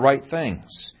doing the right things.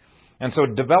 And so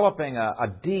developing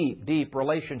a deep, deep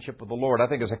relationship with the Lord, I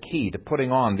think, is a key to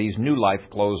putting on these new life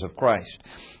clothes of Christ.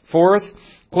 Fourth,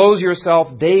 clothe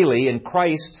yourself daily in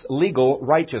Christ's legal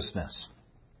righteousness.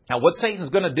 Now, what Satan's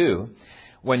going to do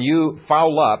when you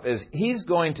foul up is he's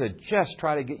going to just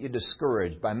try to get you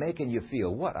discouraged by making you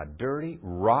feel what a dirty,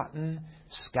 rotten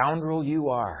scoundrel you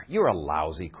are. You're a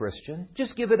lousy Christian.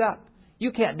 Just give it up.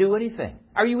 You can't do anything.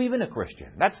 Are you even a Christian?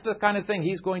 That's the kind of thing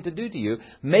he's going to do to you.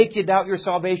 Make you doubt your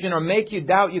salvation or make you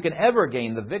doubt you can ever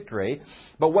gain the victory.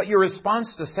 But what your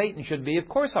response to Satan should be, of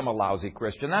course I'm a lousy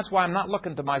Christian. That's why I'm not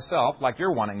looking to myself like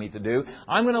you're wanting me to do.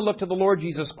 I'm going to look to the Lord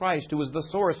Jesus Christ, who is the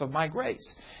source of my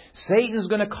grace. Satan's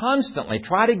going to constantly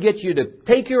try to get you to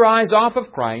take your eyes off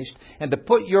of Christ and to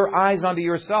put your eyes onto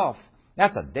yourself.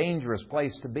 That's a dangerous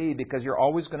place to be because you're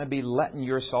always going to be letting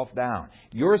yourself down.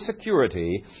 Your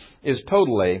security is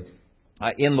totally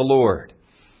in the Lord.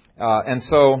 And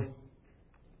so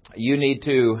you need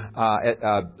to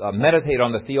meditate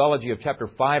on the theology of chapter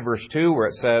 5, verse 2, where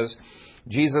it says,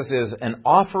 Jesus is an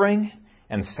offering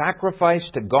and sacrifice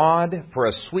to God for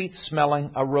a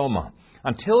sweet-smelling aroma.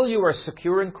 Until you are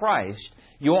secure in Christ,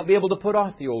 you won't be able to put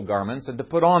off the old garments and to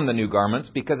put on the new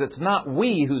garments because it's not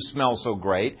we who smell so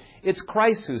great, it's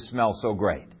Christ who smells so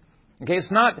great. Okay, it's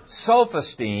not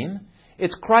self-esteem,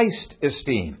 it's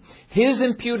Christ-esteem. His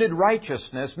imputed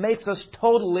righteousness makes us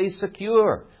totally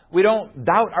secure. We don't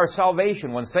doubt our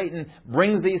salvation when Satan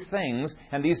brings these things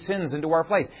and these sins into our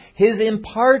place. His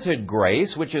imparted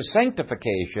grace, which is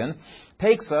sanctification,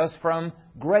 takes us from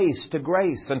grace to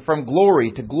grace and from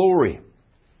glory to glory.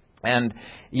 And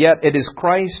yet it is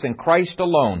Christ and Christ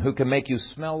alone who can make you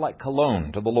smell like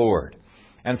cologne to the Lord.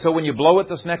 And so when you blow it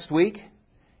this next week,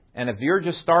 and if you're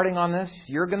just starting on this,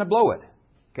 you're going to blow it.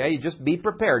 Okay, you just be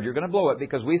prepared. You're going to blow it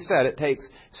because we said it takes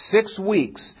 6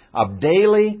 weeks of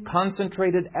daily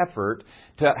concentrated effort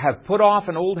to have put off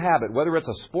an old habit, whether it's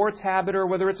a sports habit or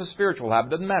whether it's a spiritual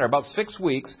habit. Doesn't matter. About 6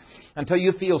 weeks until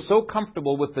you feel so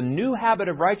comfortable with the new habit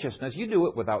of righteousness, you do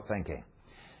it without thinking.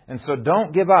 And so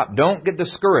don't give up. Don't get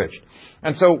discouraged.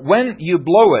 And so when you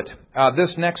blow it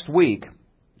this next week,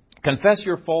 confess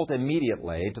your fault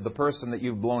immediately to the person that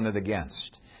you've blown it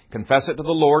against. Confess it to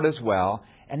the Lord as well.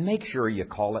 And make sure you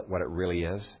call it what it really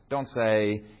is. Don't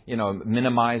say,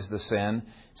 minimize the sin.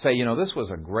 Say, this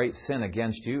was a great sin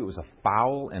against you. It was a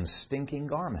foul and stinking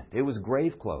garment. It was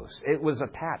grave clothes. It was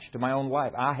attached to my own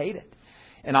wife. I hate it.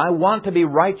 And I want to be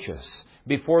righteous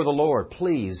before the Lord.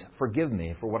 Please forgive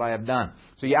me for what I have done.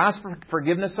 So you ask for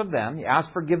forgiveness of them. You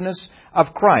ask forgiveness of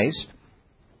Christ.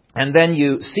 And then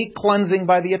you seek cleansing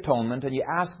by the atonement, and you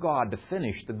ask God to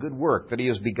finish the good work that He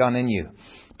has begun in you.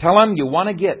 Tell Him you want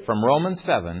to get from Romans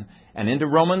 7 and into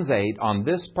Romans 8 on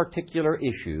this particular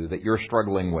issue that you're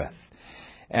struggling with.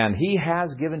 And He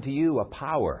has given to you a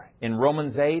power in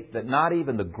Romans 8 that not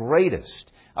even the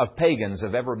greatest of pagans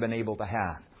have ever been able to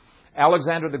have.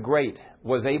 Alexander the Great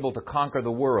was able to conquer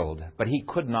the world, but he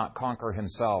could not conquer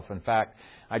himself. In fact,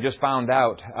 I just found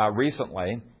out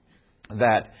recently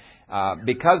that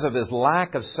because of his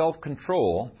lack of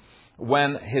self-control,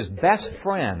 when his best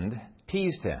friend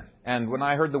teased him, and when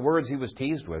I heard the words he was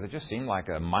teased with, it just seemed like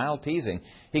a mild teasing,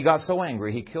 he got so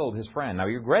angry he killed his friend. Now,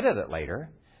 he regretted it later,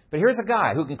 But here's a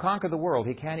guy who can conquer the world.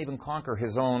 He can't even conquer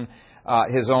his own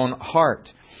heart.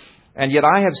 And yet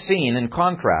I have seen, in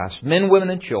contrast, men, women,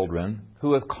 and children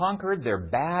who have conquered their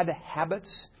bad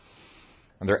habits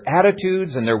and their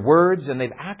attitudes and their words, and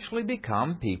they've actually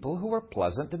become people who are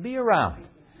pleasant to be around.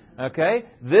 Okay?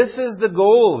 This is the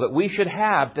goal that we should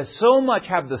have, to so much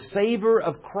have the savor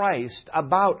of Christ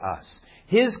about us.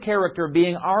 His character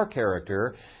being our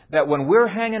character, that when we're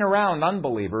hanging around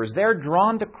unbelievers, they're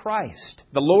drawn to Christ,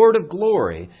 the Lord of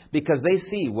glory, because they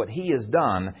see what He has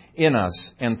done in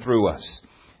us and through us.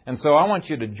 And so I want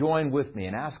you to join with me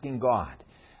in asking God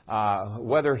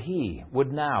whether He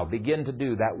would now begin to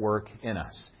do that work in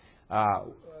us.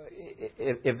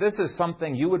 If this is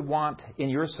something you would want in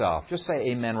yourself, just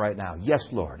say amen right now. Yes,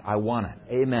 Lord, I want it.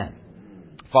 Amen.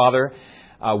 Father,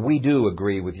 we do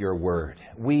agree with your word.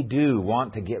 We do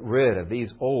want to get rid of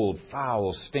these old,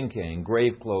 foul, stinking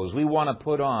grave clothes. We want to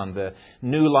put on the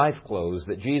new life clothes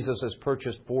that Jesus has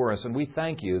purchased for us. And we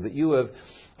thank you that you have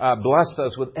blessed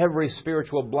us with every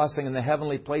spiritual blessing in the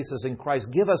heavenly places in Christ.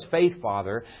 Give us faith,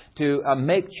 Father, to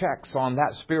make checks on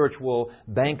that spiritual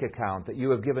bank account that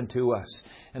you have given to us.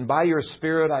 And by your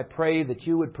Spirit, I pray that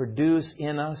you would produce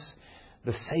in us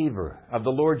the savor of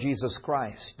the Lord Jesus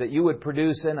Christ, that you would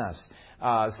produce in us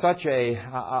such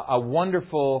a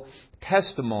wonderful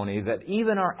testimony that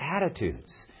even our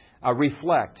attitudes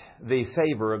reflect the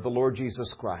savor of the Lord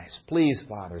Jesus Christ. Please,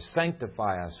 Father,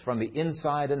 sanctify us from the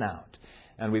inside and out.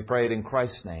 And we pray it in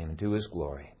Christ's name and to His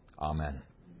glory. Amen.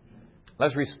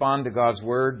 Let's respond to God's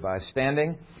Word by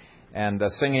standing and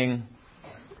singing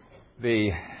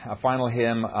the final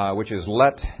hymn, which is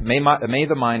May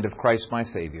the mind of Christ my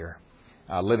Savior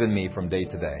live in me from day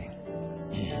to day.